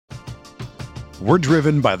We're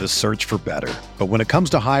driven by the search for better. But when it comes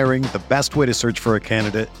to hiring, the best way to search for a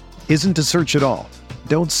candidate isn't to search at all.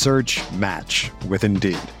 Don't search, match with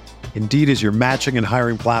Indeed. Indeed is your matching and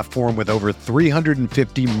hiring platform with over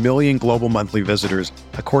 350 million global monthly visitors,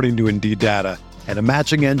 according to Indeed data, and a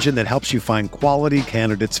matching engine that helps you find quality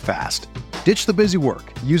candidates fast. Ditch the busy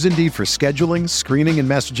work. Use Indeed for scheduling, screening, and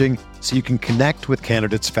messaging so you can connect with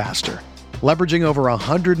candidates faster. Leveraging over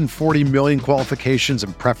 140 million qualifications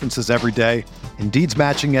and preferences every day, Indeed's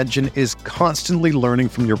matching engine is constantly learning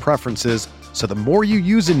from your preferences, so the more you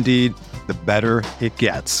use Indeed, the better it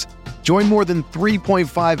gets. Join more than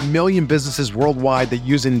 3.5 million businesses worldwide that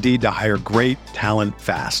use Indeed to hire great talent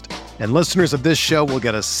fast. And listeners of this show will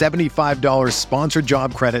get a $75 sponsored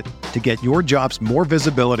job credit to get your jobs more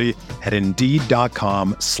visibility at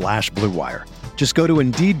Indeed.com/Blue Wire. Just go to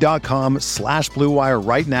Indeed.com/Blue Wire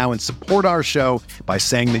right now and support our show by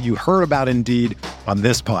saying that you heard about Indeed on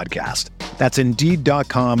this podcast. That's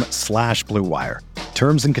Indeed.com/Blue Wire.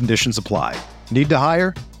 Terms and conditions apply. Need to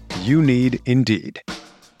hire? You need Indeed.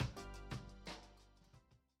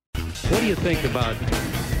 What do you think about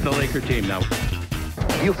the Laker team now?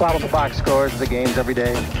 You follow the box scores of the games every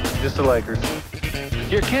day? Just the Lakers.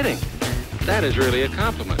 You're kidding. That is really a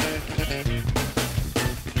compliment.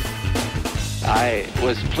 I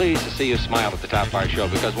was pleased to see you smile at the top of our show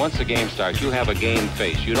because once the game starts, you have a game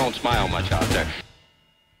face. You don't smile much out there.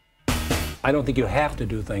 I don't think you have to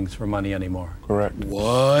do things for money anymore. Correct.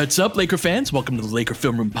 What's up, Laker fans? Welcome to the Laker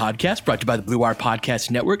Film Room Podcast, brought to you by the Blue Wire Podcast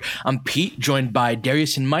Network. I'm Pete, joined by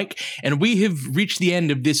Darius and Mike, and we have reached the end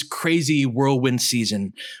of this crazy whirlwind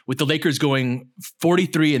season with the Lakers going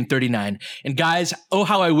 43-39. And guys, oh,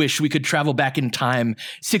 how I wish we could travel back in time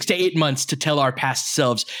 6 to 8 months to tell our past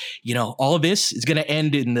selves, you know, all of this is going to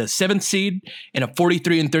end in the 7th seed and a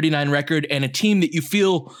 43-39 record and a team that you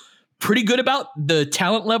feel pretty good about the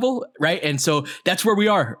talent level, right? And so that's where we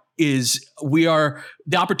are,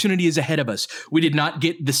 the opportunity is ahead of us. We did not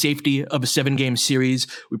get the safety of a 7-game series.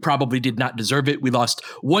 We probably did not deserve it. We lost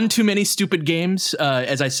one too many stupid games.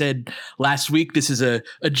 As I said last week, this is a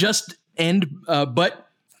just end, but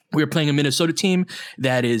we're playing a Minnesota team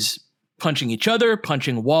that is punching each other,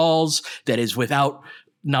 punching walls, that is without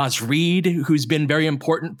Naz Reid, who's been very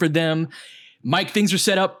important for them. Mike, things are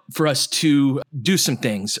set up for us to do some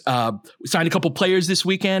things. We signed a couple players this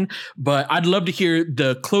weekend, but I'd love to hear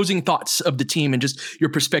the closing thoughts of the team and just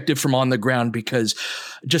your perspective from on the ground, because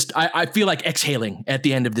I feel like exhaling at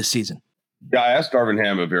the end of this season. Yeah, I asked Darvin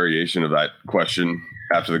Ham a variation of that question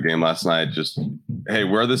after the game last night. Just, hey,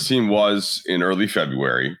 where this team was in early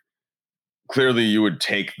February, clearly you would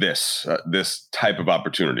take this type of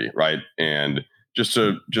opportunity, right? And just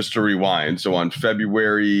to rewind, so on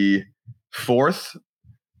February 4th,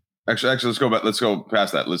 actually, let's go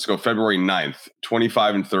past that. Let's go February 9th,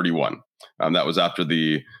 25-31. That was after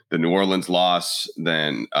the New Orleans loss,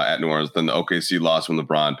 then at New Orleans, then the OKC loss when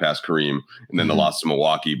LeBron passed Kareem, and then the loss to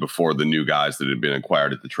Milwaukee before the new guys that had been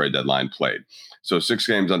acquired at the trade deadline played. So 6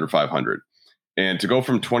 games under 500. And to go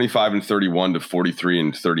from 25-31 to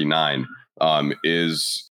 43-39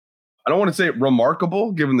 is, I don't want to say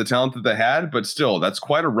remarkable given the talent that they had, but still, that's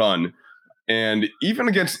quite a run. And even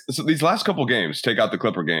against these last couple games, take out the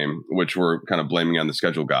Clipper game, which we're kind of blaming on the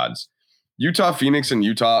schedule gods. Utah, Phoenix, and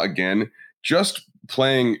Utah, again, just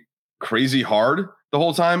playing crazy hard the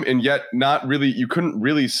whole time. And yet not really, you couldn't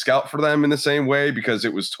really scout for them in the same way because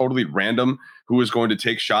it was totally random who was going to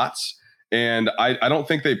take shots. And I don't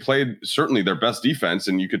think they played certainly their best defense.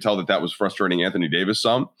 And you could tell that was frustrating Anthony Davis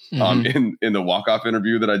some in the walk-off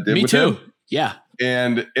interview that I did with him. Yeah.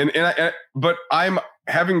 But I'm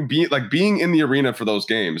being in the arena for those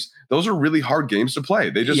games. Those are really hard games to play.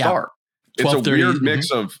 They just are. It's a weird mix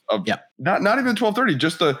of not even 12:30,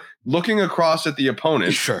 just the looking across at the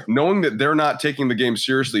opponent, knowing that they're not taking the game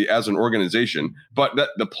seriously as an organization, but that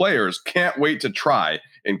the players can't wait to try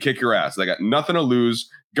and kick your ass. They got nothing to lose,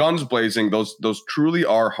 guns blazing. Those truly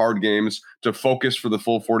are hard games to focus for the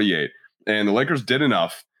full 48. And the Lakers did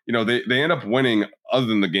enough. You know, they end up winning, other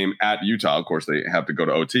than the game at Utah. Of course, they have to go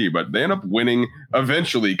to OT, but they end up winning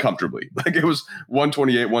eventually comfortably. Like it was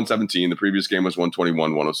 128-117. The previous game was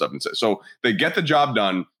 121-107. So they get the job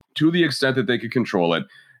done to the extent that they could control it.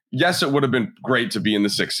 Yes, it would have been great to be in the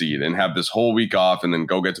 6th seed and have this whole week off and then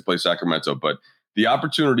go get to play Sacramento. But the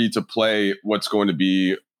opportunity to play what's going to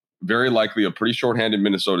be very likely a pretty shorthanded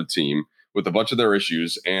Minnesota team with a bunch of their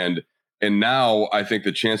issues. And now I think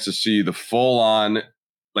the chance to see the full on,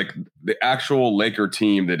 like the actual Laker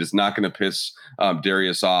team that is not going to piss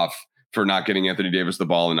Darius off for not getting Anthony Davis the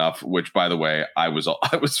ball enough, which, by the way, I was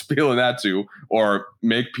feeling that too, or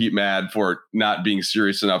make Pete mad for not being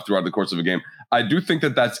serious enough throughout the course of a game. I do think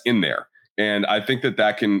that that's in there. And I think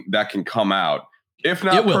that can come out, if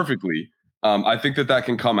not perfectly. I think that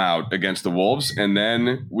can come out against the Wolves, and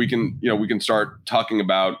then we can start talking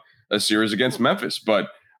about a series against Memphis. But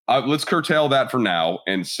let's curtail that for now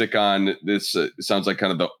and stick on this. Sounds like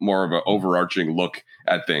kind of the more of an overarching look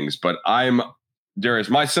at things. But Darius,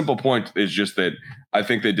 my simple point is just that I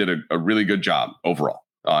think they did a really good job overall,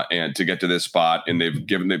 and to get to this spot, and they've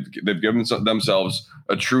given themselves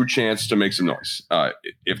a true chance to make some noise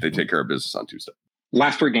if they take care of business on Tuesday.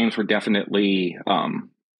 Last 3 games were definitely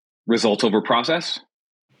results over process,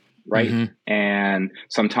 right? Mm-hmm. And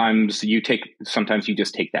sometimes you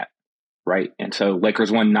just take that, right? And so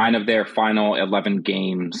Lakers won 9 of their final 11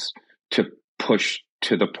 games to push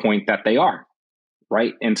to the point that they are,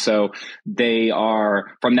 right? And so they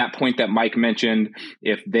are, from that point that Mike mentioned,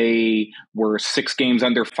 if they were 6 games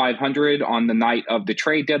under 500 on the night of the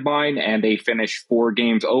trade deadline and they finished 4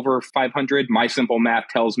 games over 500, my simple math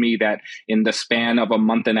tells me that in the span of a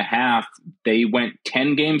month and a half, they went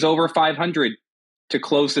 10 games over 500 to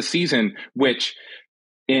close the season, which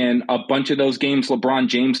in a bunch of those games, LeBron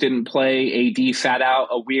James didn't play. AD sat out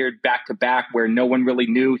a weird back-to-back where no one really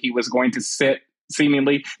knew he was going to sit.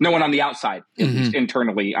 Seemingly, no one on the outside. Mm-hmm.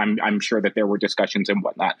 Internally, I'm sure that there were discussions and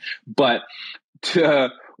whatnot. But to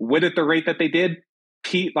win at the rate that they did,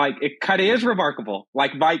 Pete, like, it kind of is remarkable.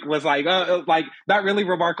 Like Mike was like not really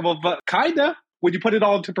remarkable, but kinda. Would you put it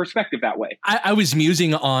all into perspective that way? I was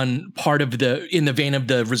musing on part of in the vein of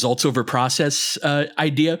the results over process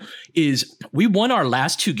idea is we won our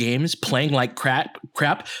last 2 games playing like crap,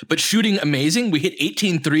 but shooting amazing. We hit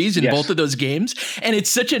 18 threes in both of those games. And it's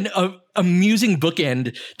such an amusing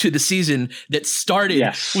bookend to the season that started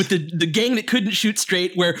with the gang that couldn't shoot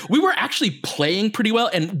straight, where we were actually playing pretty well.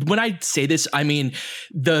 And when I say this, I mean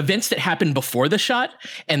the events that happened before the shot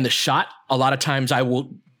and the shot, a lot of times I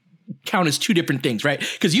will count as 2 different things, right?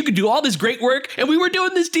 Because you could do all this great work, and we were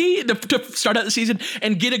doing this to start out the season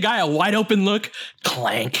and get a guy a wide open look,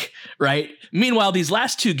 clank, right? Meanwhile, these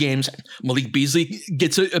last 2 games, Malik Beasley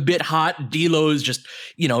gets a bit hot. D'Lo's just,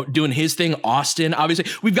 doing his thing. Austin, obviously,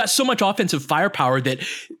 we've got so much offensive firepower that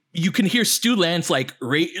you can hear Stu Lance like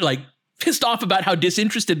pissed off about how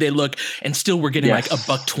disinterested they look, and still we're getting like a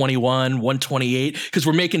 $121, 128 because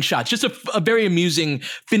we're making shots. Just a very amusing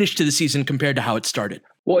finish to the season compared to how it started.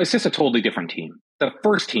 Well, it's just a totally different team. The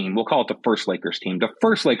first team, we'll call it the first Lakers team. The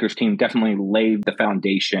first Lakers team definitely laid the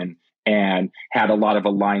foundation and had a lot of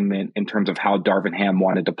alignment in terms of how Darvin Ham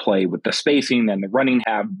wanted to play with the spacing and the running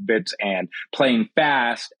habits and playing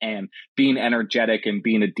fast and being energetic and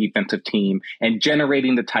being a defensive team and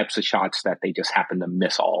generating the types of shots that they just happen to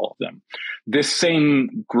miss all of them. This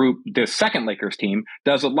same group, this second Lakers team,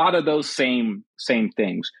 does a lot of those same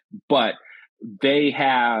things, but they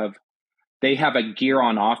have a gear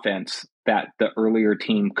on offense that the earlier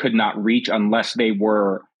team could not reach unless they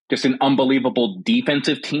were just an unbelievable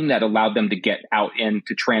defensive team that allowed them to get out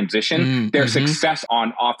into transition. Their success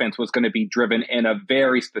on offense was going to be driven in a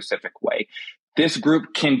very specific way. This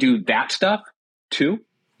group can do that stuff too.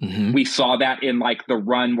 Mm-hmm. We saw that in like the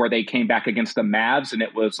run where they came back against the Mavs and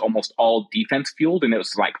it was almost all defense fueled. And it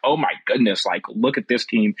was like, oh my goodness, like look at this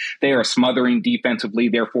team. They are smothering defensively.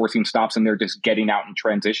 They're forcing stops and they're just getting out in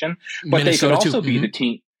transition. But Minnesota they could also be the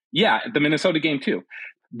team. Yeah, the Minnesota game too.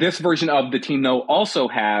 This version of the team, though, also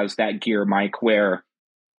has that gear, Mike, where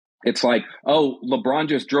it's like, oh, LeBron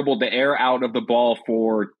just dribbled the air out of the ball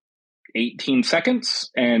for 18 seconds,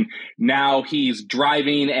 and now he's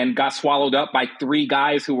driving and got swallowed up by 3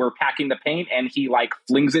 guys who were packing the paint, and he like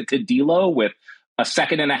flings it to D'Lo with a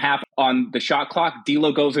second and a half on the shot clock.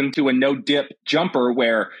 D'Lo goes into a no-dip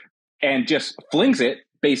jumper and just flings it,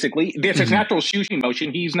 basically. It's his natural shooting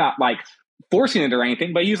motion. He's not like forcing it or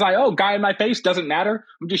anything, but he's like, oh, guy in my face, doesn't matter.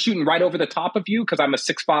 I'm just shooting right over the top of you because I'm a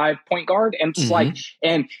 6'5" point guard. And it's like,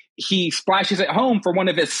 and he splashes it home for one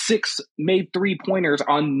of his 6 made 3-pointers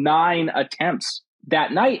on 9 attempts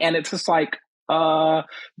that night. And it's just like,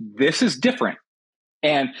 this is different.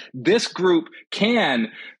 And this group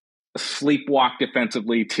can sleepwalk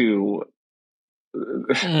defensively to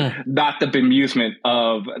not the bemusement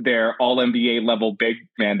of their all-NBA level big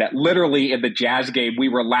man that literally in the Jazz game, we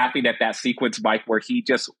were laughing at that sequence, Mike, where he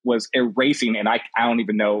just was erasing, and I don't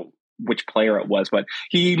even know which player it was, but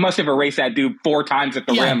he must have erased that dude 4 times at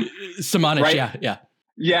the rim. Samanic, right? Yeah.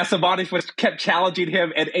 Yeah, Sabonis kept challenging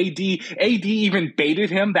him, and AD even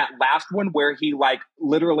baited him that last one where he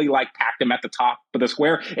literally packed him at the top of the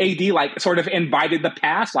square. AD sort of invited the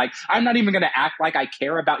pass, like, I'm not even going to act like I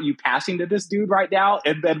care about you passing to this dude right now,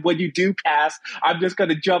 and then when you do pass, I'm just going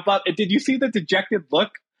to jump up. And did you see the dejected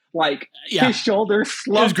look? His shoulders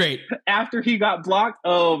slumped. It was great after he got blocked.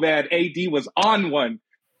 Oh man, AD was on one.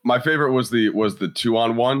 My favorite was the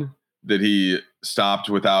 2-on-1 that he stopped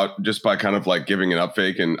without, just by kind of like giving an up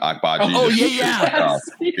fake, and Akbaji.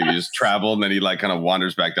 He just traveled and then he like kind of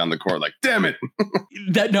wanders back down the court like, damn it.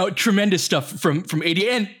 Tremendous stuff from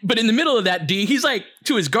AD. But in the middle of that, D, he's like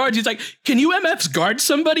to his guards, he's like, can you MFs guard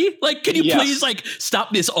somebody? Like, can you please like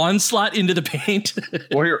stop this onslaught into the paint?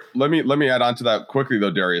 Well, here, let me add on to that quickly though,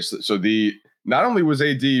 Darius. So not only was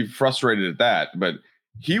AD frustrated at that, but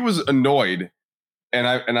he was annoyed, and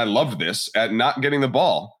I loved this, at not getting the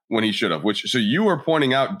ball when he should have, so you were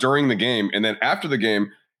pointing out during the game and then after the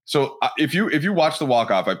game. So if you watch the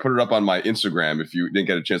walk-off, I put it up on my Instagram if you didn't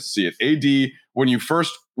get a chance to see it. AD, when you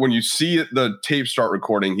see the tape start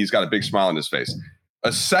recording, he's got a big smile on his face.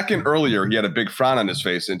 A second earlier, he had a big frown on his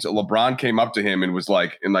face until LeBron came up to him and was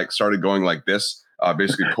like, started going like this,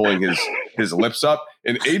 basically pulling his lips up.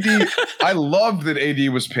 And AD, I loved that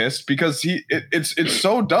AD was pissed, because it's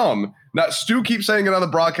so dumb. Not Stu keeps saying it on the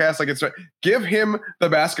broadcast, like give him the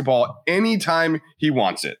basketball anytime he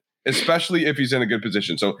wants it, especially if he's in a good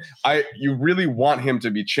position. So you really want him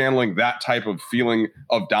to be channeling that type of feeling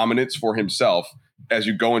of dominance for himself as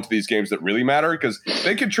you go into these games that really matter, because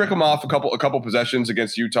they could trick him off a couple possessions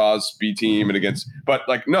against Utah's B team but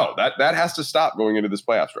like, no, that has to stop going into this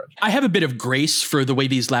playoff stretch. I have a bit of grace for the way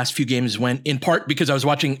these last few games went, in part because I was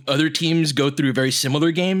watching other teams go through very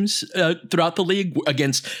similar games throughout the league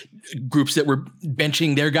against groups that were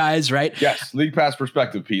benching their guys, right? Yes, league pass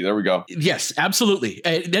perspective, Pete. There we go. Yes, absolutely.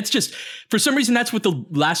 That's just, for some reason, that's what the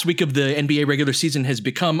last week of the NBA regular season has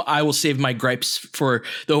become. I will save my gripes for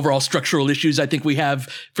the overall structural issues I think we have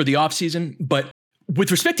for the offseason. But with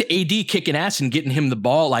respect to AD kicking ass and getting him the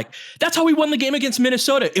ball, like, that's how we won the game against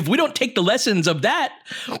Minnesota. If we don't take the lessons of that,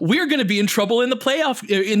 we're going to be in trouble in the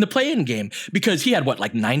play-in game, because he had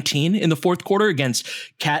 19 in the fourth quarter against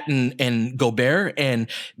Cat and Gobert. And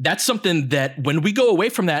that's something that when we go away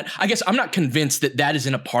from that, I guess I'm not convinced that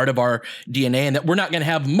isn't a part of our DNA, and that we're not going to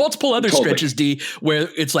have multiple other stretches, D, where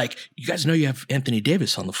it's like, you guys know you have Anthony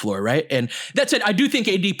Davis on the floor, right? And that's it. I do think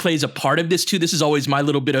AD plays a part of this too. This is always my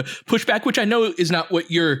little bit of pushback, which I know is not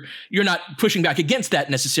what you're not pushing back against that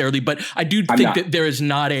necessarily, but I do think that there is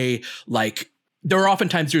not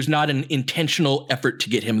there's not an intentional effort to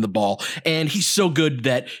get him the ball, and he's so good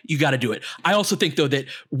that you got to do it. I also think though that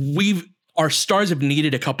our stars have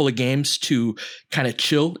needed a couple of games to kind of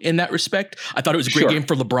chill in that respect. I thought it was a great game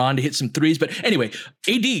for LeBron to hit some threes, but anyway,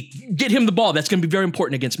 AD, get him the ball. That's going to be very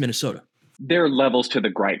important against Minnesota. There are levels to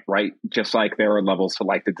the gripe, right? Just like there are levels to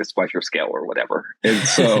like the displeasure scale or whatever. And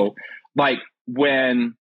so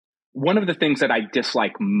when one of the things that I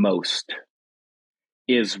dislike most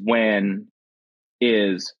is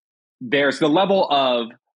there's the level of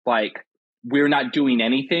we're not doing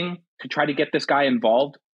anything to try to get this guy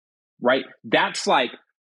involved, right? That's like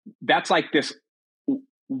this,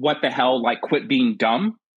 what the hell, quit being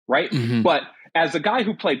dumb, right? Mm-hmm. But as a guy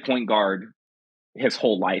who played point guard his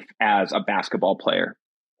whole life as a basketball player,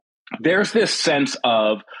 there's this sense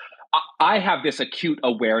of, I have this acute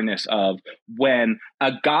awareness of when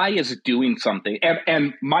a guy is doing something,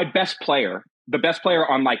 and my best player, the best player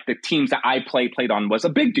on the teams that I played on, was a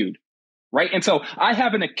big dude, right? And so I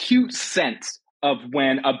have an acute sense of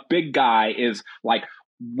when a big guy is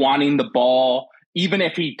wanting the ball, even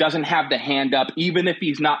if he doesn't have the hand up, even if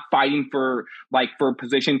he's not fighting for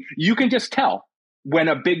position, you can just tell when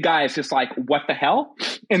a big guy is just what the hell?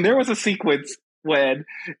 And there was a sequence when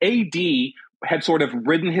AD had sort of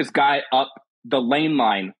ridden his guy up the lane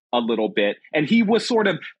line a little bit, and he was sort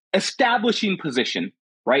of establishing position,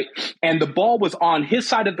 right? And the ball was on his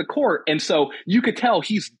side of the court, and so you could tell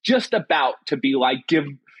he's just about to be give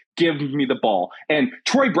me the ball. And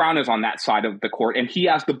Troy Brown is on that side of the court, and he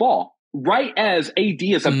has the ball. Right as AD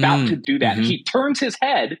is about to do that, he turns his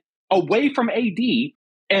head away from AD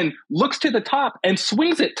and looks to the top and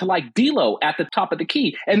swings it to D'Lo at the top of the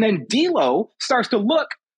key. And then D'Lo starts to look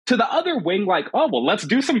to the other wing oh, well, let's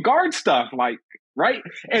do some guard stuff, right?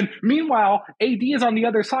 And meanwhile, AD is on the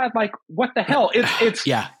other side what the hell? It's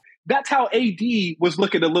yeah. That's how AD was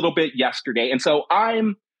looking a little bit yesterday. And so I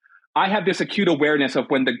have this acute awareness of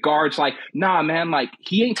when the guard's nah, man,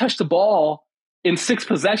 he ain't touched the ball in 6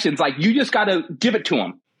 possessions. You just got to give it to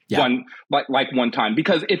him one time.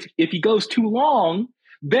 Because if he goes too long,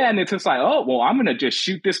 then it's just oh, well, I'm going to just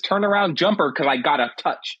shoot this turnaround jumper because I got a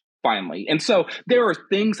touch finally. And so there are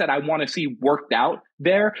things that I want to see worked out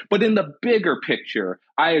there. But in the bigger picture,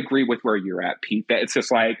 I agree with where you're at, Pete, that it's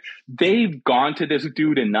just they've gone to this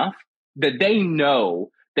dude enough that they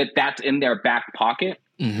know that that's in their back pocket.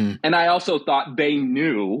 Mm-hmm. And I also thought they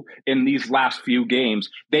knew in these last few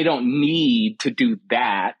games, they don't need to do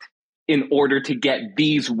that in order to get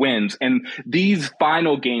these wins. And these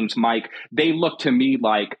final games, Mike, they look to me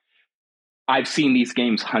like I've seen these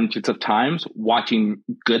games hundreds of times watching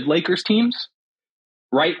good Lakers teams,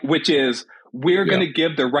 right? Which is, we're going to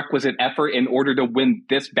give the requisite effort in order to win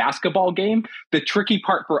this basketball game. The tricky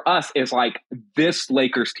part for us is like, this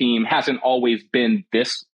Lakers team hasn't always been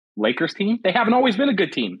this Lakers team. They haven't always been a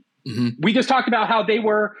good team. Mm-hmm. We just talked about how they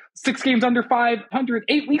were 6 games under 500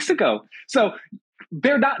 8 weeks ago. So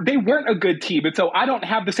they weren't a good team. And so I don't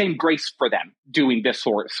have the same grace for them doing this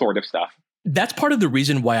sort of stuff. That's part of the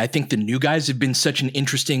reason why I think the new guys have been such an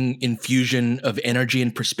interesting infusion of energy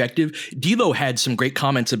and perspective. D'Lo had some great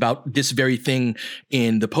comments about this very thing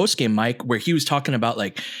in the postgame, Mike, where he was talking about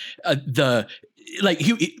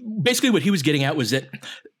basically what he was getting at was that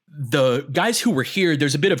the guys who were here,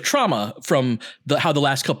 there's a bit of trauma from how the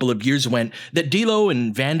last couple of years went, that D'Lo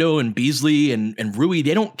and Vando and Beasley and Rui,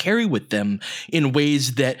 they don't carry with them in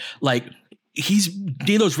ways that like,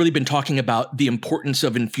 D'Lo's really been talking about the importance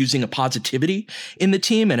of infusing a positivity in the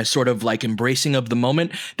team and a sort of like embracing of the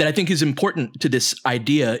moment that I think is important to this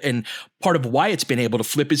idea. And part of why it's been able to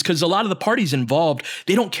flip is because a lot of the parties involved,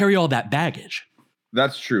 they don't carry all that baggage.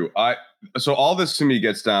 That's true. So all this to me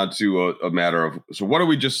gets down to a matter of, so what do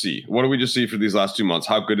we just see? What do we just see for these last 2 months?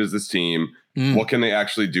 How good is this team? What can they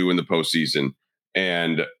actually do in the postseason?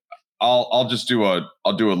 And I'll do a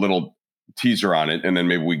little teaser on it, and then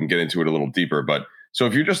maybe we can get into it a little deeper. But so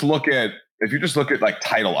if you just look at like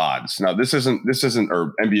title odds, now this isn't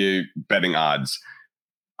or NBA betting odds.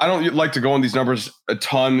 I don't like to go on these numbers a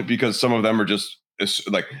ton because some of them are just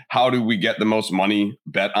like, how do we get the most money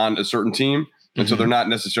bet on a certain team? And so they're not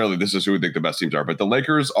necessarily, this is who we think the best teams are, but the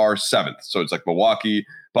Lakers are 7th. So it's like Milwaukee,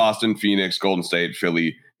 Boston, Phoenix, Golden State,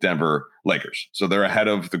 Philly, Denver, Lakers. So they're ahead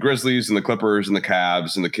of the Grizzlies and the Clippers and the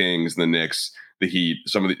Cavs and the Kings and the Knicks, the Heat,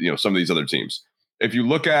 some of these other teams. If you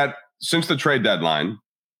look at since the trade deadline,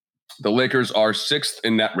 the Lakers are 6th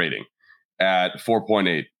in net rating at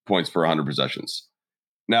 4.8 points per 100 possessions.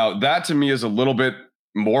 Now that to me is a little bit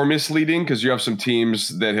more misleading because you have some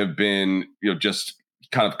teams that have been, just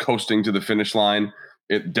kind of coasting to the finish line.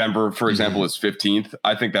 Denver, for example, is 15th.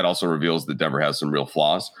 I think that also reveals that Denver has some real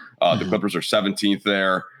flaws. The Clippers are 17th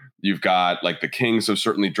there. You've got like the Kings have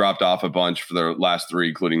certainly dropped off a bunch for their last 3,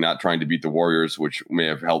 including not trying to beat the Warriors, which may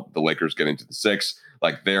have helped the Lakers get into the 6.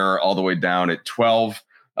 Like they're all the way down at 12.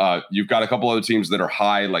 You've got a couple other teams that are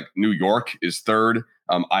high, like New York is 3rd.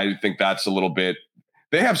 I think that's a little bit.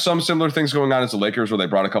 They have some similar things going on as the Lakers, where they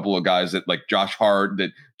brought a couple of guys that like Josh Hart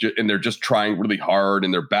and they're just trying really hard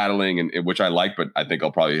and they're battling, and which I like, but I think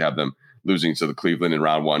I'll probably have them losing to the Cleveland in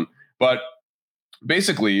round 1. But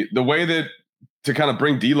basically, the way that to kind of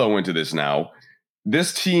bring D'Lo into this now,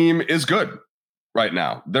 this team is good right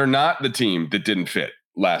now. They're not the team that didn't fit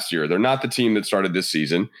last year. They're not the team that started this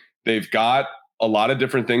season. They've got a lot of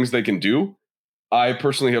different things they can do. I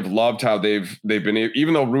personally have loved how they've been,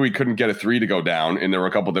 even though Rui couldn't get a 3 to go down, and there were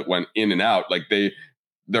a couple that went in and out, like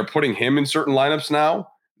they're putting him in certain lineups now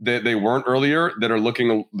that they weren't earlier, that are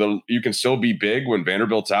looking, you can still be big when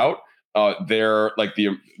Vanderbilt's out. They're like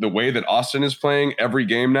the way that Austin is playing every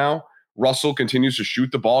game now. Russell continues to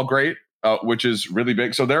shoot the ball great, which is really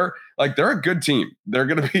big. So they're a good team. They're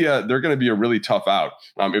going to be a really tough out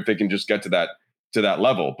if they can just get to that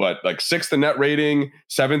level. But like 6th in net rating,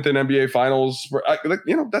 7th in NBA Finals,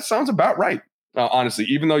 that sounds about right. Honestly,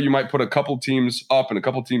 even though you might put a couple teams up and a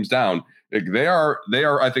couple teams down, like they are,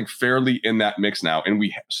 I think, fairly in that mix now, and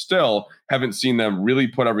we still haven't seen them really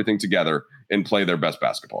put everything together and play their best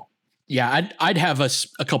basketball. Yeah, I'd have us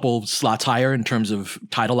a couple slots higher in terms of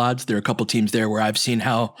title odds. There are a couple teams there where I've seen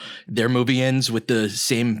how their movie ends with the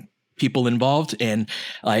same people involved, and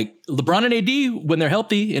like LeBron and AD when they're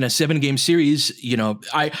healthy in a 7-game series,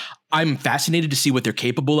 I'm fascinated to see what they're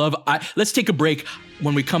capable of. Let's take a break.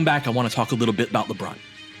 When we come back, I want to talk a little bit about LeBron.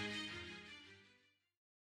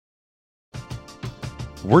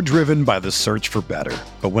 We're driven by the search for better,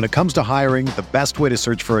 but when it comes to hiring, the best way to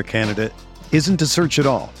search for a candidate isn't to search at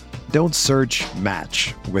all. Don't search,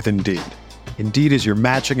 match with Indeed. Indeed is your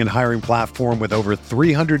matching and hiring platform with over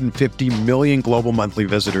 350 million global monthly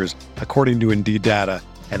visitors, according to Indeed data,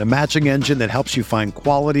 and a matching engine that helps you find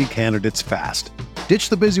quality candidates fast. Ditch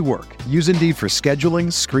the busy work. Use Indeed for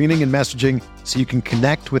scheduling, screening, and messaging so you can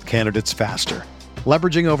connect with candidates faster.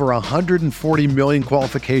 Leveraging over 140 million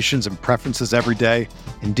qualifications and preferences every day,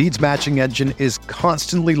 Indeed's matching engine is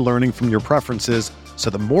constantly learning from your preferences, so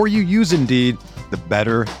the more you use Indeed, the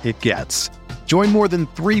better it gets. Join more than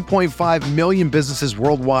 3.5 million businesses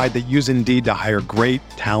worldwide that use Indeed to hire great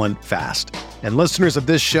talent fast. And listeners of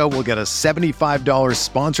this show will get a $75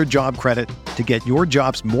 sponsored job credit to get your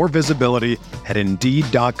jobs more visibility at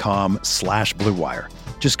Indeed.com/Blue Wire.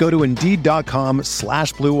 Just go to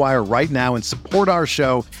Indeed.com/Blue Wire right now and support our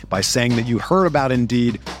show by saying that you heard about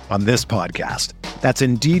Indeed on this podcast. That's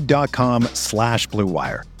Indeed.com/Blue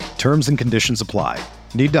Wire. Terms and conditions apply.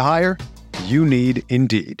 Need to hire? You need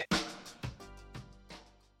Indeed.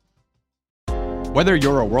 Whether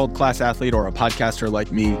you're a world-class athlete or a podcaster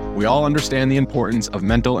like me, we all understand the importance of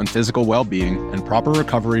mental and physical well-being and proper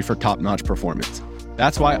recovery for top-notch performance.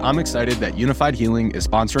 That's why I'm excited that Unified Healing is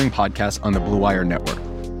sponsoring podcasts on the Blue Wire Network.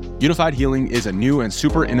 Unified Healing is a new and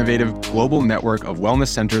super innovative global network of wellness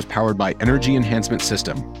centers powered by Energy Enhancement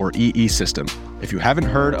System, or EE System. If you haven't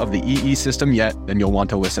heard of the EE System yet, then you'll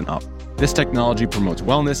want to listen up. This technology promotes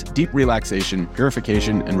wellness, deep relaxation,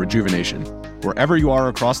 purification, and rejuvenation. Wherever you are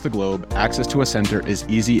across the globe, access to a center is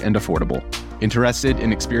easy and affordable. Interested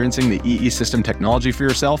in experiencing the EE System technology for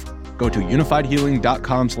yourself? Go to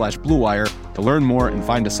unifiedhealing.com/Blue Wire to learn more and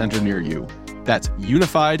find a center near you. That's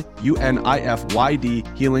unified,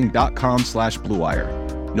 UNIFYD, healing.com/Blue Wire.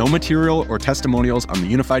 No material or testimonials on the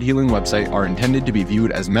Unified Healing website are intended to be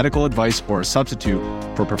viewed as medical advice or a substitute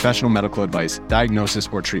for professional medical advice, diagnosis,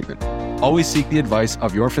 or treatment. Always seek the advice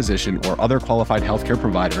of your physician or other qualified healthcare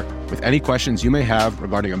provider with any questions you may have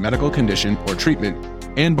regarding a medical condition or treatment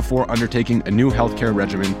and before undertaking a new healthcare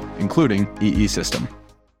regimen, including EE System.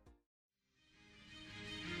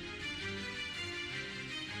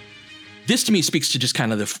 This to me speaks to just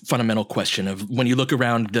kind of the fundamental question of when you look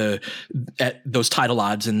around at those title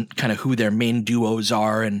odds and kind of who their main duos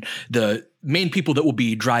are and the main people that will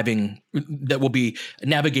be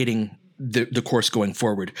navigating the course going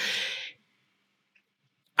forward.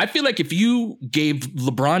 I feel like if you gave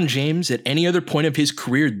LeBron James at any other point of his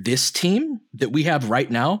career this team that we have right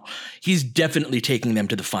now, he's definitely taking them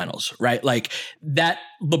to the finals, right? Like that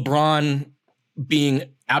LeBron being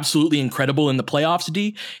absolutely incredible in the playoffs,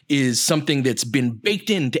 D, is something that's been baked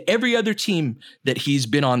into every other team that he's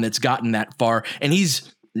been on that's gotten that far. And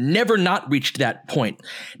he's never not reached that point.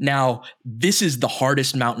 Now, this is the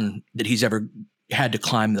hardest mountain that he's ever had to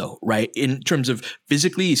climb, though, right? In terms of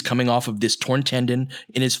physically, he's coming off of this torn tendon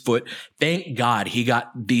in his foot. Thank God he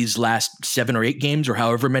got these last 7 or 8 games or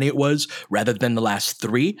however many it was rather than the last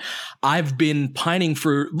 3. I've been pining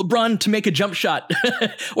for LeBron to make a jump shot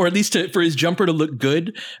or at least for his jumper to look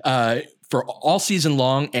good for all season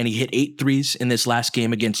long. And he hit 8 threes in this last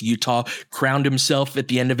game against Utah, crowned himself at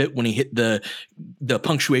the end of it when he hit the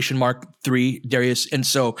punctuation mark 3, Darius. And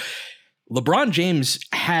so LeBron James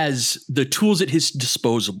has the tools at his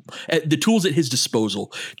disposal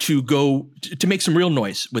to go to make some real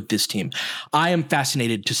noise with this team. I am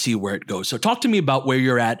fascinated to see where it goes. So talk to me about where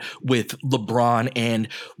you're at with LeBron and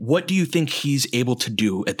what do you think he's able to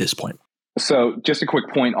do at this point? So just a quick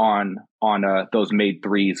point on those made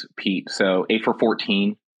threes, Pete. So 8 for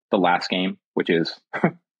 14 the last game, which is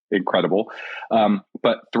incredible.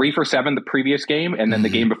 But 3 for 7 the previous game, and then the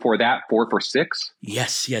game before that, 4 for 6.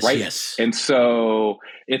 Yes. Right? And so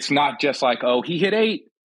it's not just like, oh, he hit 8.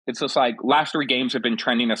 It's just like last 3 games have been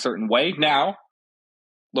trending a certain way. Now,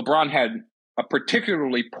 LeBron had a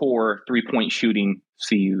particularly poor 3-point shooting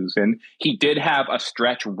season. He did have a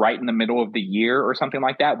stretch right in the middle of the year or something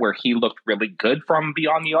like that where he looked really good from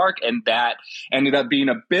beyond the arc, and that ended up being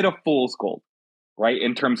a bit of fool's gold, right,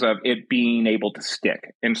 in terms of it being able to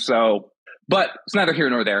stick. And so, but it's neither here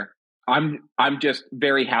nor there. I'm just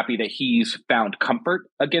very happy that he's found comfort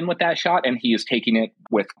again with that shot, and he is taking it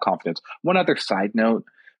with confidence. One other side note,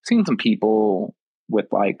 I've seen some people with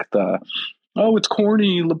like it's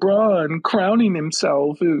corny, LeBron crowning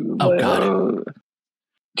himself. God.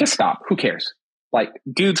 Just stop. Who cares? Like,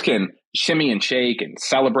 dudes can shimmy and shake and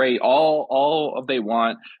celebrate all of they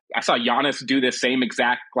want. I saw Giannis do this same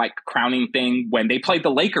exact like crowning thing when they played the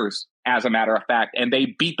Lakers, as a matter of fact, and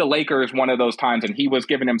they beat the Lakers one of those times, and he was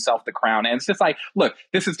giving himself the crown. And it's just like, look,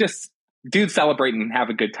 this is just dudes celebrating and have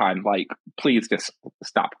a good time. Like, please just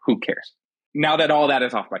stop. Who cares? Now that all that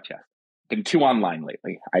is off my chest. Been too online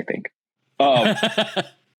lately, I think.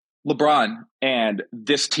 LeBron and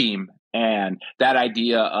this team and that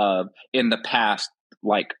idea of in the past,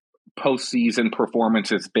 like postseason performance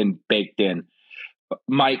has been baked in.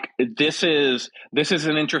 Mike, this is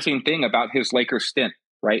an interesting thing about his Lakers stint,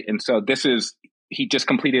 right? And so he just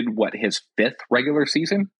completed his 5th regular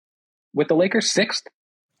season with the Lakers? 6th?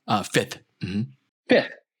 5th. Mm-hmm. 5th.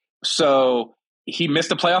 So he missed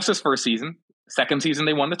the playoffs his first season. Second season,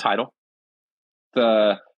 they won the title.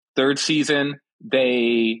 The third season,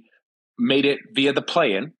 they made it via the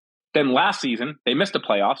play-in. Then last season, they missed the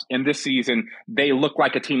playoffs. And this season, they looked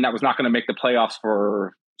like a team that was not going to make the playoffs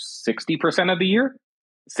for 60% of the year,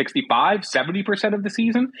 65, 70% of the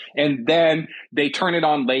season. And then they turn it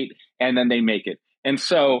on late and then they make it. And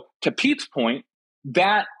so to Pete's point,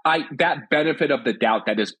 that benefit of the doubt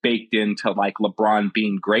that is baked into like LeBron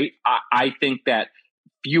being great, I think that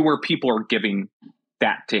fewer people are giving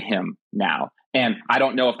that to him now. And I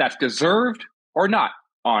don't know if that's deserved or not,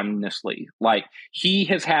 honestly. Like, he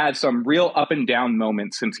has had some real up and down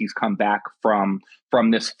moments since he's come back from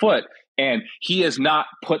this foot. And he has not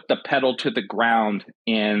put the pedal to the ground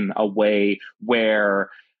in a way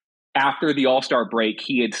where after the All-Star break,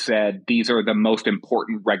 he had said, these are the most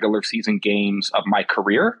important regular season games of my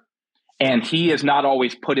career. And he has not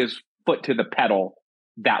always put his foot to the pedal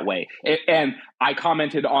that way. And I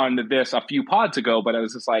commented on this a few pods ago, but I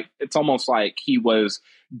was just like, it's almost like he was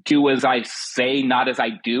do as I say, not as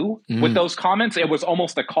I do with those comments. It was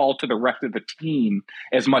almost a call to the rest of the team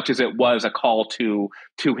as much as it was a call to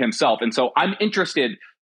himself. And so I'm interested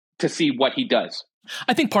to see what he does.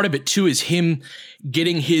 I think part of it too is him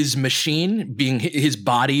getting his machine, being his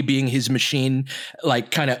body, being his machine,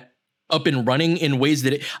 like kind of up and running in ways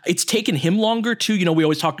that it's taken him longer too. You know, we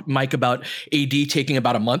always talk, Mike, about AD taking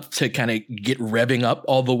about a month to kind of get revving up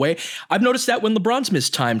all the way. I've noticed that when LeBron's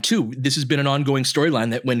missed time too. This has been an ongoing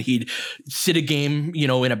storyline that when he'd sit a game, you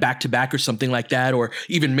know, in a back-to-back or something like that, or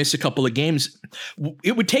even miss a couple of games,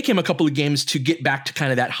 it would take him a couple of games to get back to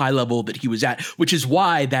kind of that high level that he was at, which is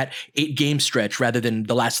why that 8-game stretch rather than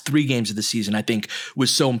the last 3 games of the season, I think,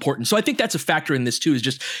 was so important. So I think that's a factor in this too, is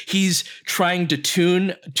just he's trying to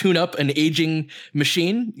tune up an aging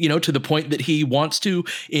machine, you know, to the point that he wants to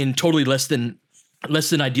in totally less than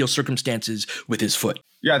ideal circumstances with his foot.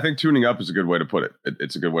 Yeah, I think tuning up is a good way to put it.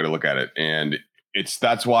 It's a good way to look at it. And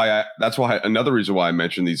that's why another reason why I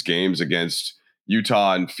mentioned these games against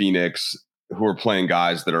Utah and Phoenix, who are playing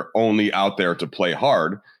guys that are only out there to play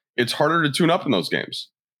hard. It's harder to tune up in those games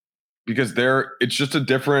because it's just a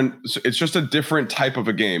different type of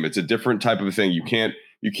a game. It's a different type of a thing. You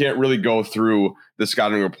can't really go through the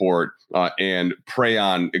scouting report and prey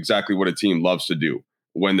on exactly what a team loves to do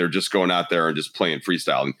when they're just going out there and just playing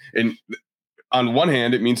freestyle. And on one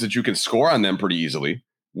hand, it means that you can score on them pretty easily,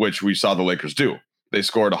 which we saw the Lakers do. They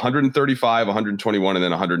scored 135, 121, and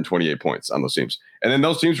then 128 points on those teams. And then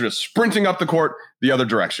those teams were just sprinting up the court the other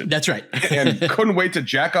direction. That's right. And couldn't wait to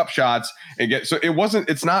jack up shots and get. So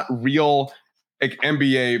it's not real like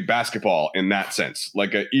NBA basketball in that sense.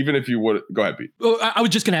 Like even if you would go ahead, Pete. Well, I was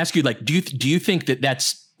just going to ask you, like, do you think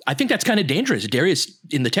I think that's kind of dangerous. Darius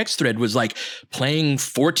in the text thread was like playing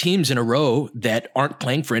 4 teams in a row that aren't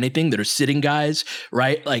playing for anything, that are sitting guys,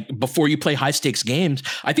 right? Like before you play high stakes games,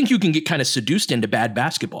 I think you can get kind of seduced into bad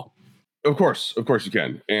basketball. Of course you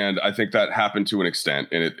can. And I think that happened to an extent,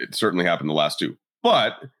 and it certainly happened the last 2.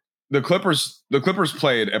 But the Clippers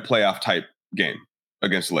played a playoff type game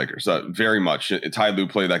against the Lakers. Very much. Ty Lue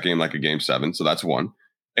played that game like a game 7. So that's one.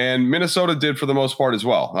 And Minnesota did for the most part as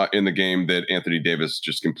well in the game that Anthony Davis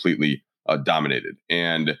just completely dominated.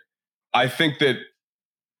 And I think that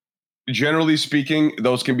generally speaking,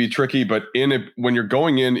 those can be tricky, but when you're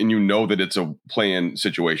going in and you know that it's a play-in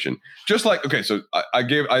situation, just like, okay, so I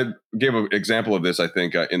gave an example of this, I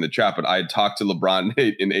think, in the chat, but I had talked to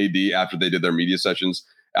LeBron and AD after they did their media sessions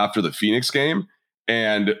after the Phoenix game,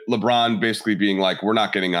 and LeBron basically being like, we're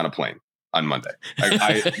not getting on a plane on Monday.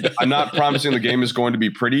 I'm not promising the game is going to be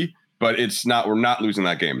pretty, but we're not losing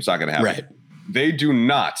that game. It's not going to happen. Right. They do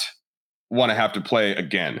not want to have to play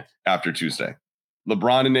again after Tuesday.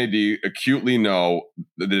 LeBron and AD acutely know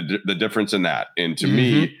the difference in that. And to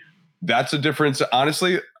me, that's a difference.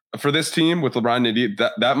 Honestly, for this team with LeBron and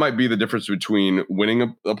AD, that might be the difference between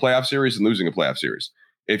winning a playoff series and losing a playoff series.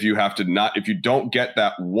 If you don't get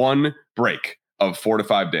that one break of 4 to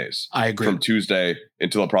 5 days, I agree, from Tuesday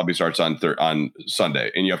until it probably starts on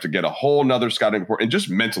Sunday, and you have to get a whole nother scouting report, and just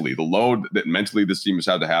mentally, the load that mentally this team has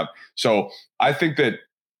had to have. So I think that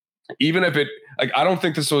even if I don't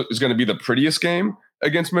think this is going to be the prettiest game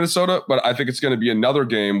against Minnesota, but I think it's going to be another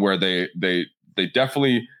game where they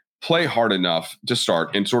definitely play hard enough to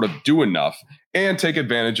start and sort of do enough and take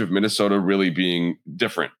advantage of Minnesota really being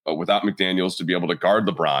different without McDaniels to be able to guard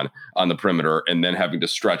LeBron on the perimeter and then having to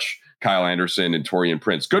stretch Kyle Anderson and Taurean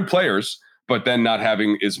Prince. Good players, but then not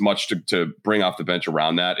having as much to bring off the bench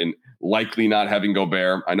around that, and likely not having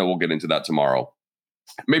Gobert. I know we'll get into that tomorrow.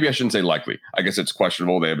 Maybe I shouldn't say likely. I guess it's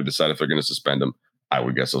questionable. They haven't decided if they're going to suspend him. I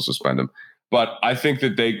would guess they'll suspend him. But I think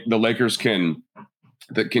that the Lakers can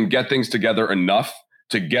get things together enough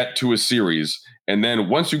to get to a series. And then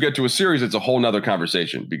once you get to a series, it's a whole nother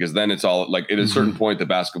conversation, because then it's all like at a certain point, the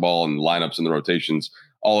basketball and lineups and the rotations,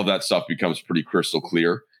 all of that stuff becomes pretty crystal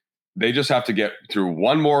clear. they just have to get through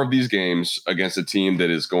one more of these games against a team that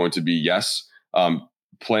is going to be,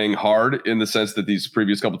 playing hard in the sense that these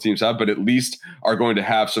previous couple teams have, but at least are going to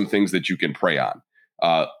have some things that you can prey on.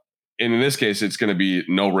 And in this case, it's going to be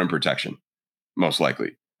no rim protection, most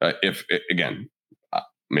likely. Maybe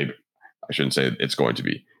I shouldn't say it's going to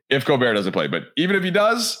be if Gobert doesn't play, but even if he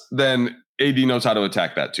does, then AD knows how to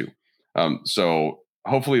attack that too. So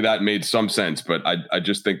hopefully that made some sense, but I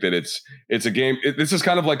just think that it's a game. This is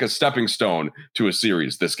kind of like a stepping stone to a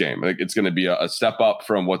series. This game, I think it's going to be a step up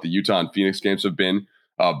from what the Utah and Phoenix games have been,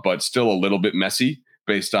 but still a little bit messy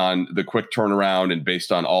based on the quick turnaround and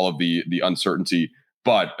based on all of the uncertainty.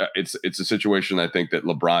 But it's a situation I think that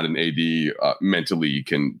LeBron and AD mentally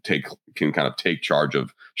can kind of take charge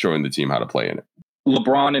of showing the team how to play in it.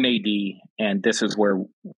 LeBron and AD, and this is where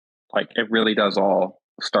it really does all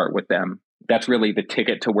start with them. That's really the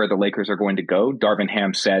ticket to where the Lakers are going to go. Darvin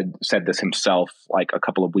Ham said this himself a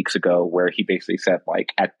couple of weeks ago, where he basically said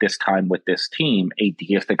at this time with this team, AD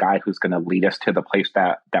is the guy who's going to lead us to the place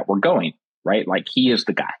that we're going, right? He is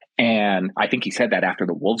the guy. And I think he said that after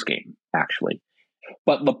the Wolves game, actually.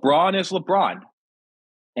 But LeBron is LeBron.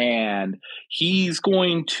 And he's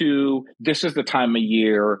this is the time of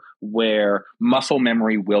year where muscle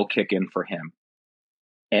memory will kick in for him.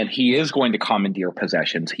 And he is going to commandeer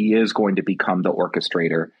possessions. He is going to become the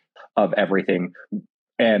orchestrator of everything.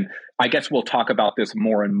 And I guess we'll talk about this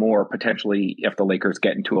more and more potentially if the Lakers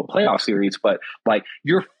get into a playoff series. But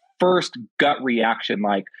your first gut reaction,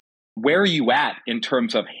 where are you at in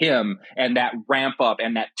terms of him and that ramp up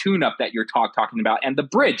and that tune up that you're talking about and the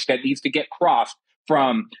bridge that needs to get crossed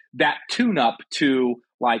from that tune up to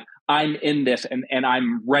I'm in this and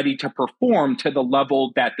I'm ready to perform to the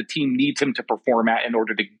level that the team needs him to perform at in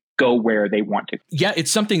order to go where they want to. Yeah,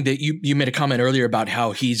 it's something that you made a comment earlier about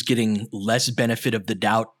how he's getting less benefit of the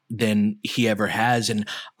doubt than he ever has. And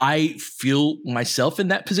I feel myself in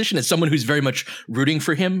that position as someone who's very much rooting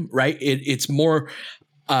for him, right? It's more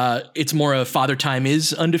a Father Time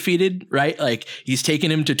is undefeated, right? He's taken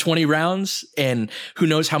him to 20 rounds and who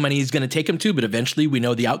knows how many he's going to take him to, but eventually we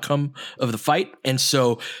know the outcome of the fight. And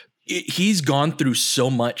so he's gone through so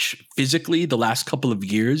much physically the last couple of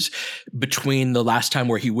years between the last time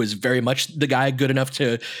where he was very much the guy good enough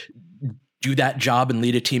to do that job and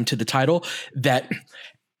lead a team to the title that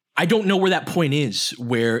I don't know where that point is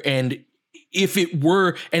if he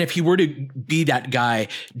were to be that guy,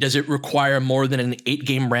 does it require more than an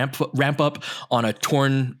 8-game ramp up on a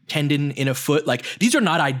torn tendon in a foot? These are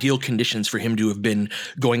not ideal conditions for him to have been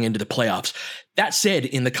going into the playoffs. That said,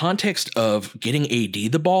 in the context of getting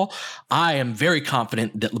AD the ball, I am very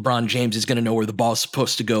confident that LeBron James is going to know where the ball is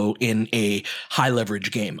supposed to go in a high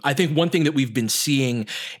leverage game. I think one thing that we've been seeing,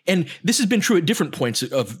 and this has been true at different points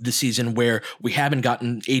of the season where we haven't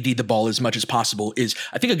gotten AD the ball as much as possible, is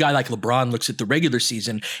I think a guy like LeBron looks at the regular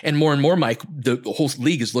season and more, Mike, the whole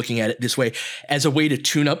league is looking at it this way as a way to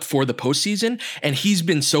tune up for the postseason. And he's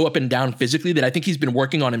been so up and down physically that I think he's been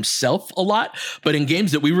working on himself a lot. But in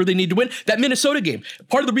games that we really need to win, that Minnesota game,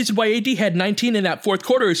 part of the reason why AD had 19 in that fourth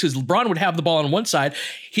quarter is because LeBron would have the ball on one side.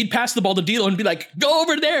 He'd pass the ball to D'Lo and be like, go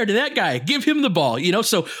over there to that guy, give him the ball,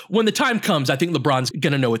 So when the time comes, I think LeBron's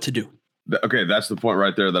going to know what to do. Okay, that's the point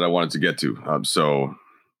right there that I wanted to get to. So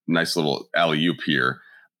nice little alley-oop here.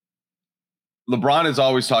 LeBron is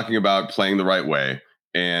always talking about playing the right way,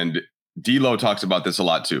 and D'Lo talks about this a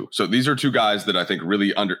lot too. So these are two guys that I think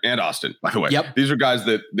really and Austin, by the way. Yep. These are guys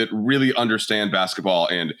that really understand basketball.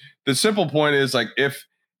 And the simple point is if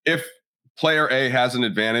player A has an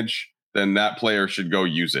advantage, then that player should go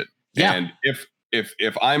use it. Yeah. And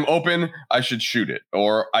if I'm open, I should shoot it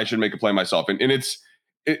or I should make a play myself. And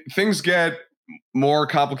things get more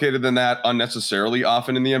complicated than that unnecessarily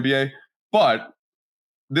often in the NBA, but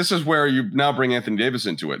this is where you now bring Anthony Davis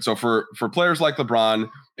into it. So for players like LeBron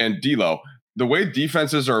and D'Lo, the way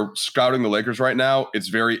defenses are scouting the Lakers right now, it's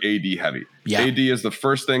very AD heavy. Yeah. AD is the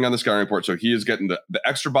first thing on the scouting report. So he is getting the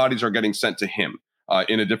extra bodies are getting sent to him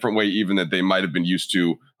in a different way, even that they might've been used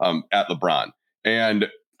to at LeBron. And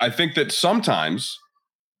I think that sometimes,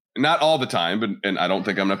 not all the time, and I don't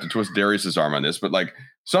think I'm gonna have to twist Darius's arm on this, but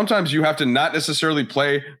sometimes you have to not necessarily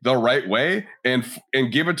play the right way and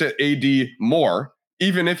give it to AD more,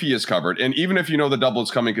 even if he is covered. And even if the double is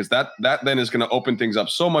coming, because that then is going to open things up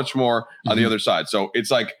so much more on the other side. So it's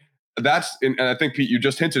and I think, Pete, you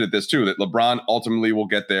just hinted at this too, that LeBron ultimately will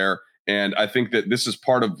get there. And I think that this is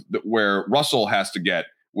part of where Russell has to get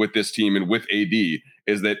with this team and with AD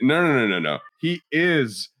is that no. He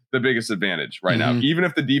is the biggest advantage right now. Even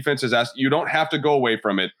if the defense is asking, you don't have to go away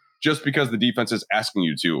from it just because the defense is asking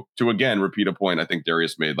you to again, repeat a point I think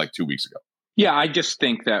Darius made 2 weeks ago. Yeah, I just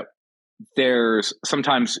think that there's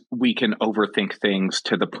sometimes we can overthink things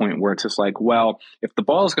to the point where it's just like, well, if the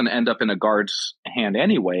ball is going to end up in a guard's hand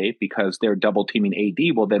anyway, because they're double teaming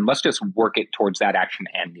AD, well, then let's just work it towards that action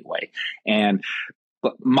anyway. And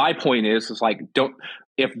my point is like,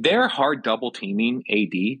 if they're hard double teaming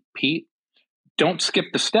AD, Pete, don't skip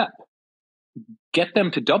the step. Get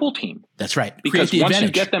them to double team. That's right. Because once you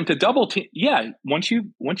get them to double team, once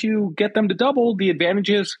you get them to double, the advantage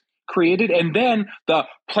is created, and then the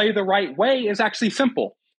play the right way is actually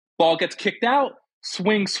simple. Ball gets kicked out,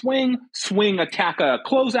 swing, attack a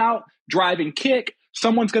closeout, drive and kick.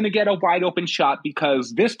 Someone's going to get a wide open shot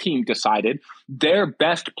because this team decided their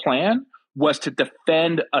best plan was to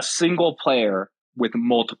defend a single player with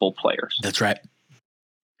multiple players. That's right.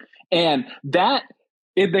 And that,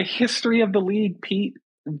 in the history of the league, Pete,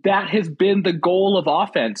 that has been the goal of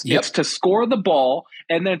offense. Yep. It's to score the ball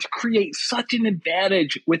and then to create such an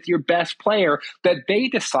advantage with your best player that they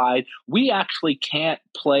decide we actually can't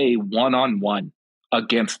play one-on-one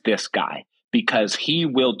against this guy because he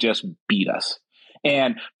will just beat us.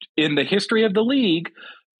 And in the history of the league,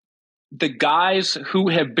 the guys who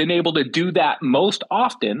have been able to do that most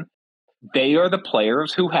often, they are the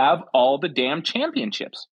players who have all the damn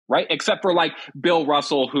championships. Right? Except for like Bill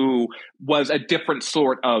Russell, who was a different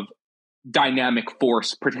sort of dynamic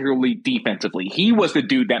force, particularly defensively. He was the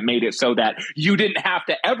dude that made it so that you didn't have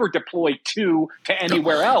to ever deploy two to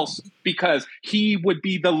anywhere else because he would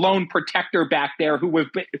be the lone protector back there who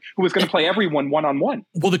was going to play everyone one-on-one.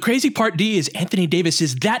 Well, the crazy part, D, is Anthony Davis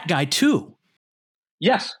is that guy too.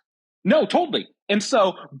 Yes. No, totally. And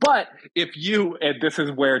so, but if you, and this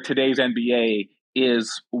is where today's NBA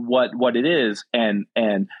is what it is, and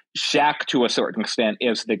Shaq to a certain extent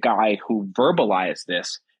is the guy who verbalized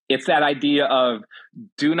this. It's that idea of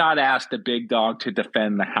do not ask the big dog to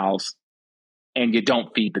defend the house and you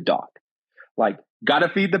don't feed the dog. Like, gotta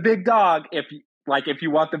feed the big dog if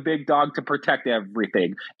you want the big dog to protect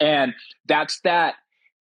everything. And that's that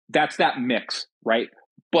mix, right?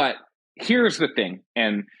 But here's the thing,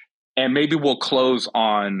 and maybe we'll close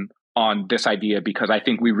on this idea because I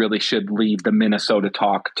think we really should leave the Minnesota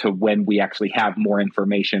talk to when we actually have more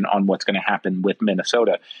information on what's going to happen with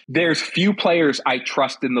Minnesota. There's few players I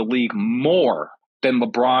trust in the league more than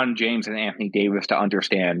LeBron James and Anthony Davis to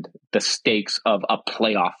understand the stakes of a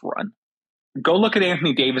playoff run. Go look at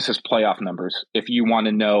Anthony Davis's playoff numbers if you want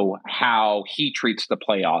to know how he treats the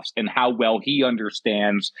playoffs and how well he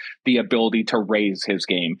understands the ability to raise his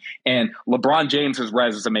game. And LeBron James's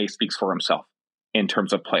resume speaks for himself in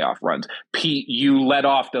terms of playoff runs. Pete, you led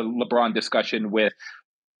off the LeBron discussion with,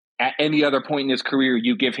 at any other point in his career,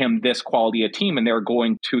 you give him this quality of team and they're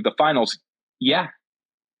going to the finals. Yeah.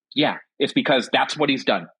 It's because that's what he's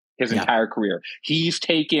done his entire career. He's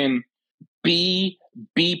taken B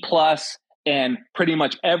plus, and pretty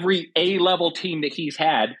much every A-level team that he's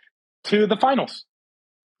had to the finals.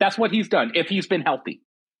 That's what he's done if he's been healthy.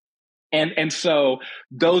 And so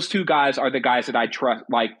those two guys are the guys that I trust.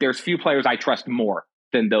 Like, there's few players I trust more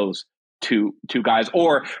than those two guys,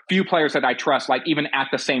 or few players that I trust, like even at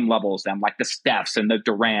the same level as them, like the Stephs and the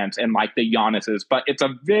Durants and like the Giannis's. But it's a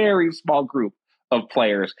very small group of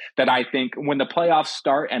players that I think when the playoffs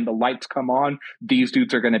start and the lights come on, these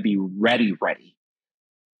dudes are going to be ready.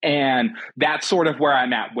 And that's sort of where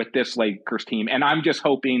I'm at with this Lakers team. And I'm just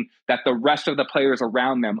hoping that the rest of the players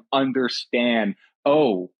around them understand,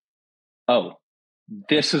 oh,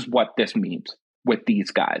 this is what this means with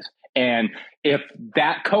these guys. And if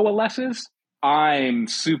that coalesces, I'm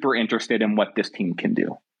super interested in what this team can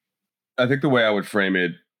do. I think the way I would frame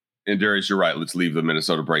it, and Darius, you're right, let's leave the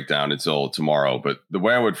Minnesota breakdown until tomorrow. But the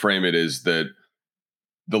way I would frame it is that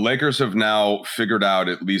the Lakers have now figured out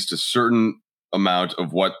at least a certain amount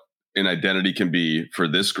of what an identity can be for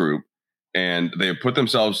this group. And they have put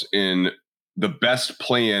themselves in the best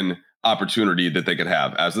play-in opportunity that they could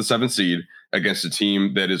have as the 7th seed against a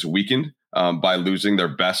team that is weakened by losing their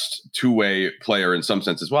best two-way player in some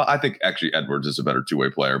senses. Well, I think actually Edwards is a better two-way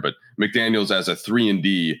player, but McDaniels as a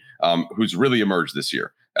 3-and-D who's really emerged this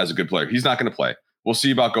year as a good player. He's not going to play. We'll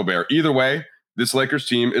see about Gobert. Either way, this Lakers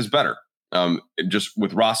team is better. Just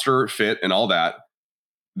with roster fit and all that,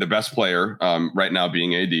 the best player right now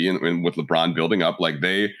being AD and with LeBron building up, like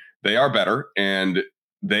they are better, and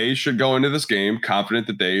they should go into this game confident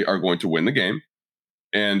that they are going to win the game.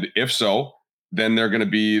 And if so, then they're going to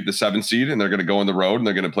be the 7th seed and they're going to go on the road and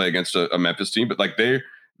they're going to play against a Memphis team. But like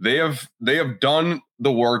they have done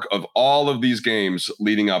the work of all of these games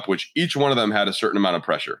leading up, which each one of them had a certain amount of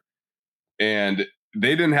pressure, and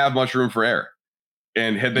they didn't have much room for error.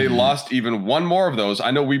 And had they lost even one more of those,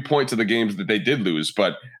 I know we point to the games that they did lose,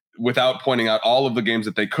 but without pointing out all of the games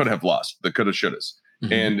that they could have lost, the coulda, shouldas.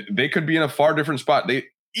 and they could be in a far different spot. They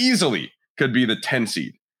easily could be the 10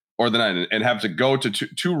 seed or the 9 and have to go to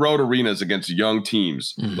two road arenas against young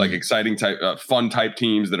teams, like exciting type, fun type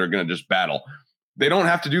teams that are going to just battle. They don't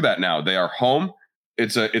have to do that now. They are home.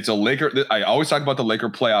 It's a Laker. I always talk about the Laker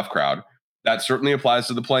playoff crowd. That certainly applies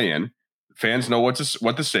to the play-in. Fans know what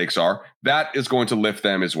the stakes are. That is going to lift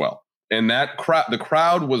them as well. And that the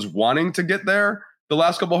crowd was wanting to get there the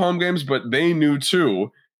last couple home games, but they knew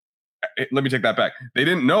too. Let me take that back. They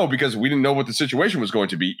didn't know because we didn't know what the situation was going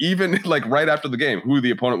to be, even like right after the game, who the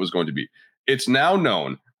opponent was going to be. It's now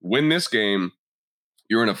known. Win this game,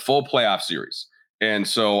 you're in a full playoff series. And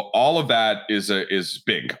so all of that is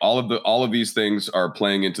big. All of these things are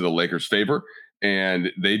playing into the Lakers' favor,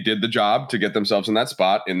 and they did the job to get themselves in that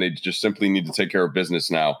spot, and they just simply need to take care of business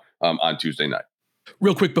now on Tuesday night.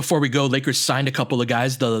 Real quick before we go, Lakers signed a couple of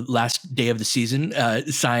guys the last day of the season,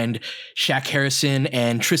 signed Shaq Harrison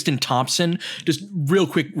and Tristan Thompson. Just real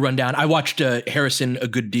quick rundown. I watched Harrison a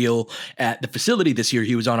good deal at the facility this year.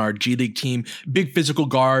 He was on our G League team, big physical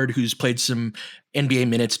guard who's played some NBA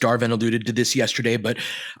minutes. Darvin alluded to this yesterday, but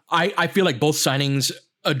I feel like both signings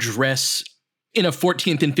address in a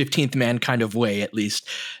 14th and 15th man kind of way, at least,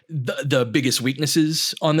 the biggest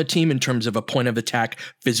weaknesses on the team in terms of a point of attack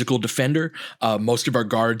physical defender. Most of our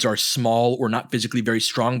guards are small or not physically very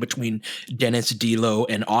strong between Dennis, D'Lo,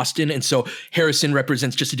 and Austin. And so Harrison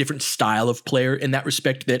represents just a different style of player in that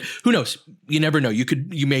respect that, who knows, you never know.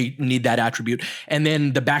 You may need that attribute. And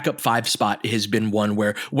then the backup 5 spot has been one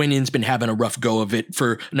where Wenyen's been having a rough go of it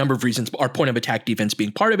for a number of reasons, our point of attack defense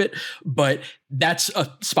being part of it. But that's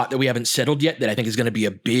a spot that we haven't settled yet that I think is going to be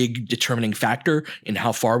a big determining factor in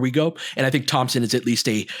how far we go. And I think Thompson is at least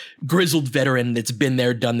a grizzled veteran that's been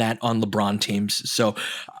there, done that on LeBron teams. So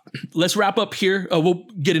let's wrap up here. We'll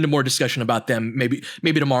get into more discussion about them maybe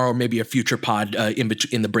tomorrow or maybe a future pod in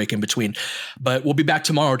the break in between. But we'll be back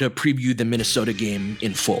tomorrow to preview the Minnesota game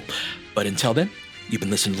in full. But until then, you've been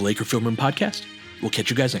listening to the Laker Film Room Podcast. We'll catch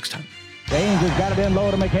you guys next time. James has got it in low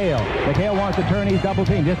to McHale. McHale wants to turn. He's double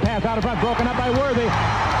teamed. Just pass out in front. Broken up by Worthy.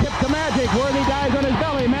 Tip to Magic. Worthy dies on his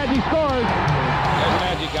belly. Magic scores. There's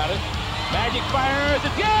Magic. Got it. Magic fires.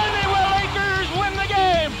 It's good. They will. Lakers win the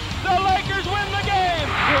game. The Lakers win the game.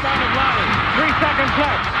 Rebound of Lonnie. 3 seconds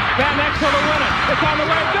left. Van Exel to win it. It's on the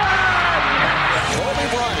way. Good. Kobe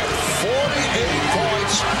Bryant, 48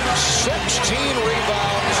 points, 16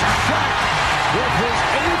 rebounds. Shaq with his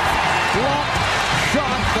 8th block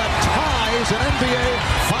shot that ties an NBA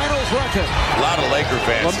Finals record. A lot of Laker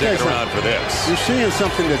fans sticking around for this. You're seeing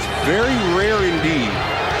something that's very rare indeed.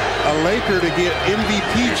 A Laker to get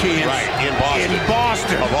MVP chance in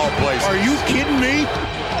Boston. Of all places. Are you kidding me?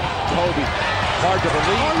 Kobe, hard to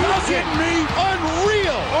believe. Are you kidding me?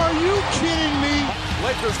 Unreal. Are you kidding me?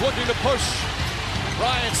 Lakers looking to push.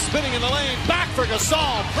 Bryant spinning in the lane. Back for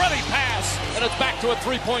Gasol. Pretty pass. And it's back to a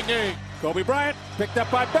 3-point game. Kobe Bryant picked up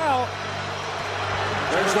by Bell.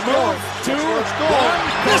 There's the move. 2, 1.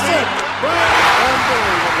 Miss it.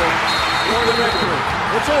 Unbelievable. For the victory.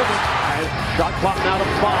 It's over. Shot clock now to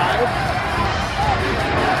 5.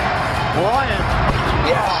 Bryant.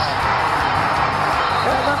 Yes.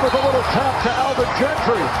 And that was a little tap to Alvin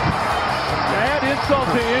Gentry. Add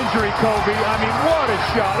insult to injury, Kobe. I mean, what a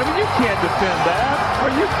shot. I mean, you can't defend that.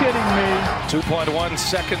 Are you kidding me? 2.1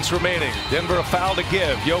 seconds remaining. Denver a foul to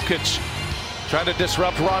give. Jokic trying to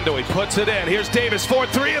disrupt Rondo. He puts it in. Here's Davis,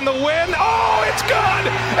 4-3 in the win. Oh, it's good!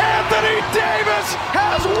 Anthony Davis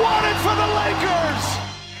has won it for the Lakers!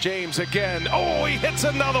 James again. Oh, he hits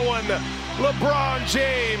another one. LeBron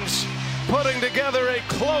James putting together a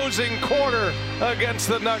closing quarter against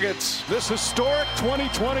the Nuggets. This historic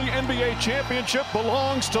 2020 NBA championship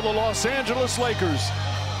belongs to the Los Angeles Lakers.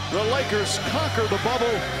 The Lakers conquer the bubble,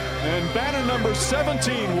 and banner number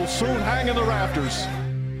 17 will soon hang in the rafters.